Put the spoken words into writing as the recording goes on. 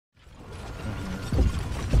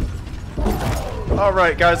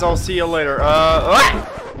Alright, guys, I'll see you later.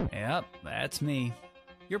 Yep, that's me.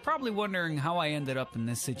 You're probably wondering how I ended up in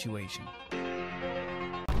this situation.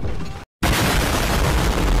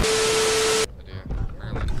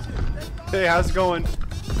 Hey, how's it going?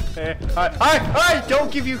 Hey, hi!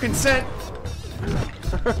 Don't give you consent!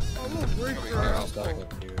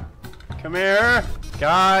 Come here!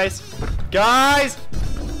 Guys! Guys!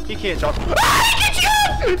 He can't jump. Ah, he can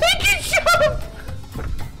jump! He can jump!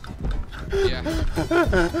 Yeah.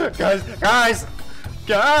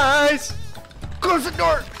 Guys! Close the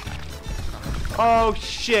door! Oh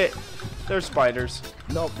shit! There's spiders.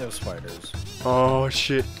 Nope, no spiders. Oh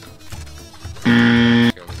shit.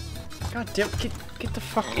 God damn, get the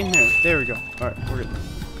fuck in there. There we go. Alright, we're good.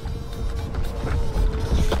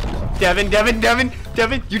 Devin,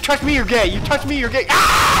 you touch me, you're gay. You touch me, you're gay.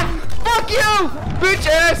 Ah! Fuck you! Bitch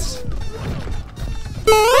ass!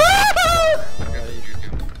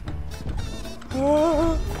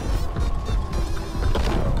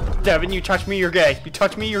 Devin, you touch me, you're gay. You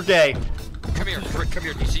touch me, you're gay. Come here, Rick, come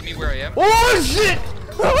here. Do you see me where I am? Oh shit!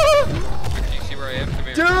 Do you see where I am? Come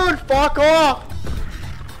here. Dude, fuck off!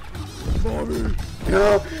 Mommy.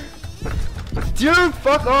 No. Dude,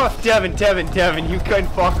 fuck off! Devin, you can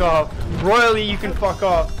fuck off. Royally, you can fuck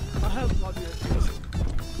off.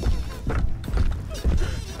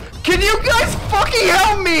 Can you guys fucking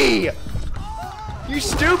help me? You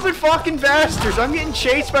stupid fucking bastards! I'm getting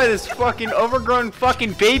chased by this fucking overgrown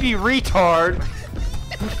fucking baby retard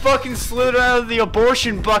who fucking slid out of the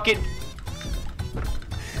abortion bucket.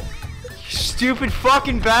 You stupid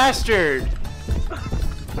fucking bastard!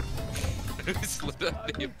 Slid out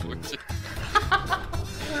the abortion.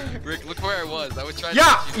 Rick, look where I was. I was trying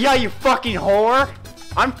to. Yeah, you fucking whore!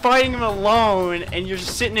 I'm fighting him alone, and you're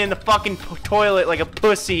just sitting in the fucking toilet like a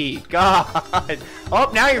pussy. God.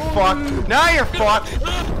 Oh, now you're fucked. Now you're fucked.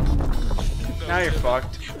 Now you're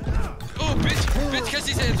fucked. Oh, bitch, catch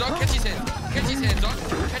these hands, dog. Catch these hands. Catch these hands, dog.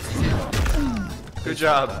 Catch these hands. Good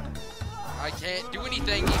job. I can't do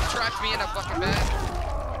anything. He trapped me in a fucking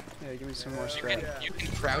bag. Yeah, give me some more scrap. You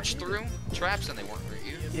can crouch through traps and they won't hurt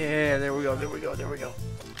you. Yeah, there we go.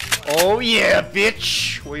 Oh yeah,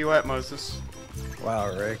 bitch. Where you at, Moses?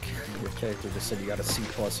 Wow, Rick, your character just said you got a C+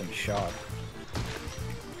 in shop.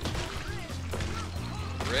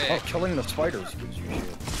 Rick. Oh, killing the spiders gives you shit.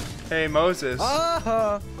 Hey, Moses.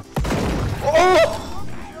 Oh!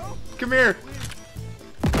 Come here.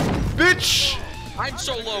 Bitch! I'm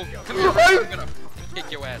so low. Come here, Rick. I'm gonna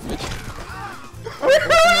kick your ass, bitch.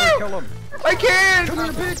 Kill him. I can't! Come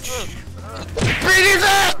here, bitch! Beat his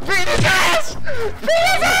ass! Beat his ass! Beat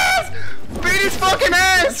his ass! Beat his fucking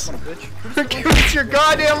ass! Give us your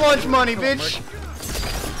goddamn lunch money, bitch!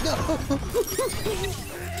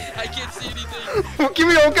 I can't see anything. Give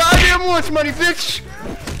me your goddamn lunch money, bitch!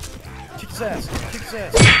 Kick his ass! Kick his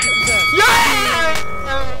ass! Kick his ass!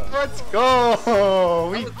 Yeah! Let's go!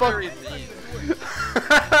 We fucking.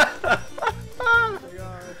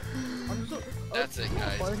 That's it,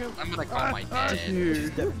 guys. I'm gonna call my dad.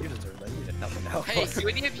 Dude. Hey, do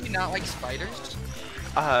any of you not like spiders?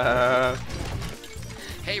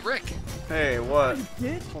 Hey, Rick. Hey, what?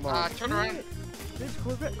 Hold on. Turn around.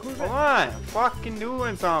 Hold on. I'm fucking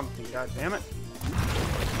doing something. God damn it.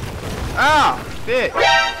 Ah! Bitch.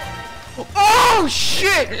 Oh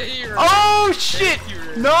shit! Oh shit!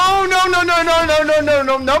 No!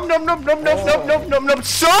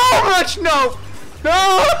 So much no!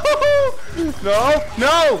 No!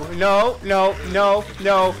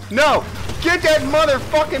 No! Get that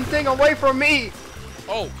motherfucking thing away from me!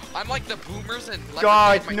 Oh, I'm like the boomers and.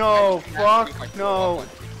 God, no! Fuck no!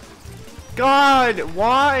 God,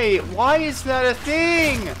 why? Why is that a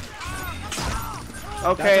thing?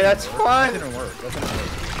 Okay, that's fine. That didn't work. That didn't work.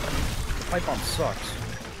 The pipe bomb sucks.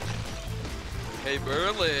 Hey,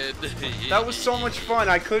 Merlin. That was so much fun.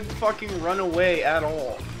 I couldn't fucking run away at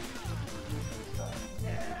all.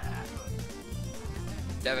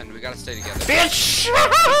 Devin, we gotta stay together. Bitch!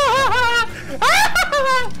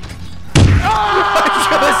 I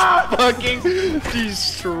just fucking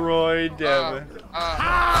destroyed Devin.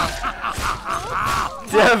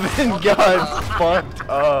 Devin got fucked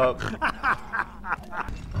up.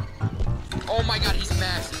 Oh my god, he's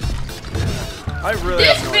massive. I really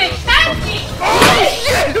This have no bitch idea.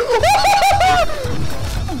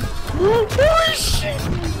 Oh shit!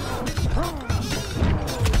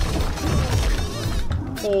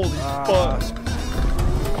 Holy fuck.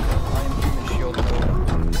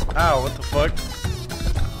 Ow, what the fuck?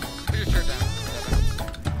 Put your shirt down,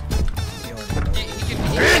 Devin. He can.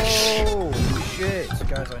 Bitch! Oh shit,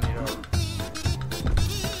 guys, I need help.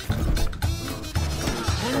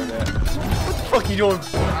 What the fuck are you doing?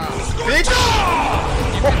 bitch!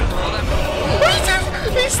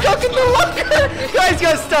 He's stuck in the locker!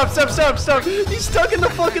 Guys, stop! He's stuck in the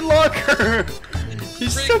fucking locker!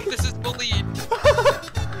 He's stuck. This is bullied.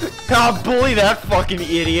 Oh, bully that fucking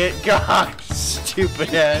idiot! God,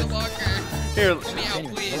 stupid ass. Here. Pull me out,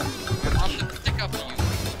 please. I'm gonna stick up to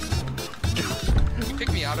you. You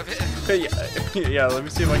pick me out of it. Yeah, let me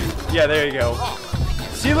see if I can. Yeah, there you go. Oh,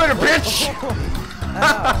 See you later, bitch!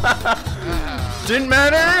 Didn't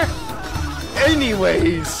matter?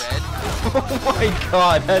 Anyways. dead. Oh my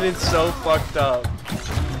god, that is so fucked up.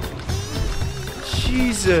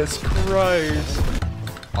 Jesus Christ.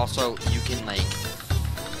 Also, you can like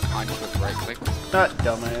punch with right click. Not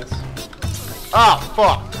dumbass. Ah,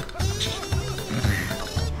 fuck.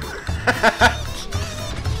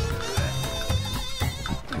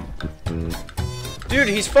 Dude,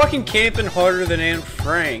 he's fucking camping harder than Anne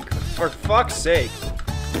Frank. For fuck's sake.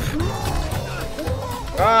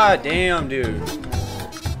 God damn, dude.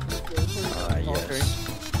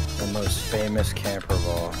 Yes. The most famous camper of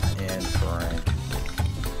all, Anne Frank.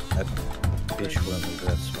 That bitch wouldn't leave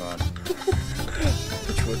that spot.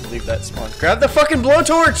 Bitch wouldn't leave that spawn. Grab the fucking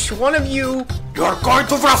blowtorch! One of you! You're going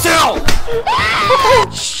to Brazil! Oh,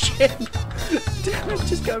 shit! Damn, I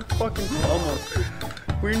just got fucking pummeled.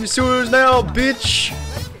 We're in the sewers now, bitch!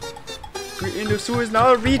 We're in the sewers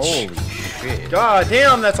now, bitch! Holy shit. God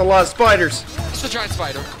damn, that's a lot of spiders. It's a giant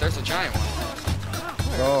spider. There's a giant one.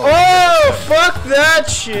 Oh, fuck that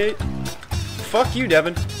shit! Fuck you,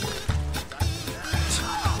 Devin.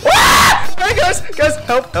 Ah! Hey guys,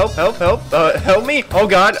 help me! Oh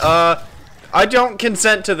god, I don't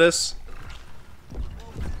consent to this.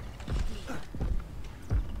 I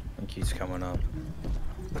think he's coming up.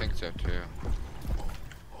 I think so too.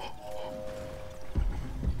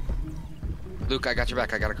 Luke, I got your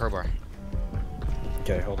back. I got a crowbar.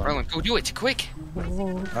 Okay, hold on. Merlin, go do it, quick!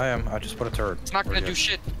 I am. I just put a turret. It's not gonna do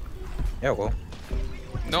shit. Yeah, well.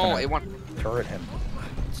 No, it won't. Turret him.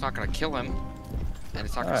 It's not gonna kill him, and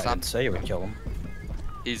it's not I gonna stop. didn't say it would kill him.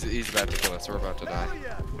 He's about to kill us. We're about to die.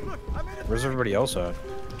 Where's everybody else at?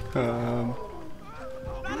 Um.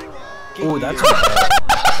 Oh, that's a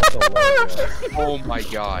that's a large guy. Oh my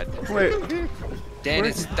god. Wait. Dan,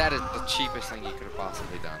 that is the cheapest thing you could have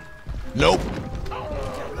possibly done. Nope.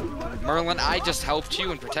 Merlin, I just helped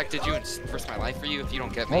you and protected you and risked my life for you. If you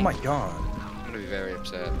don't get me, Oh my god. I'm gonna be very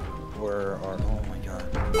upset. Where are? Oh my god.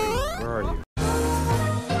 Where are you?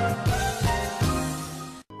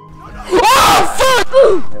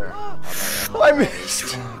 Oh fuck! I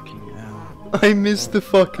missed. Fucking hell. I missed the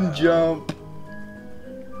fucking jump.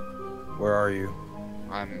 Where are you?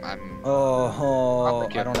 I'm Oh, I'll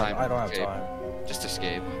I don't have escape. time. Just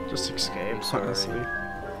escape. Just escape, I'm sorry. honestly.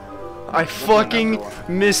 I fucking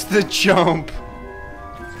missed the jump.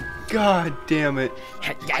 God damn it.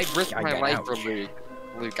 I risked my life for Luke.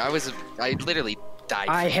 Luke, I literally died.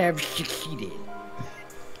 I have succeeded.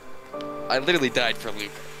 I literally died for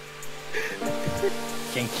Luke.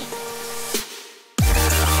 Thank you.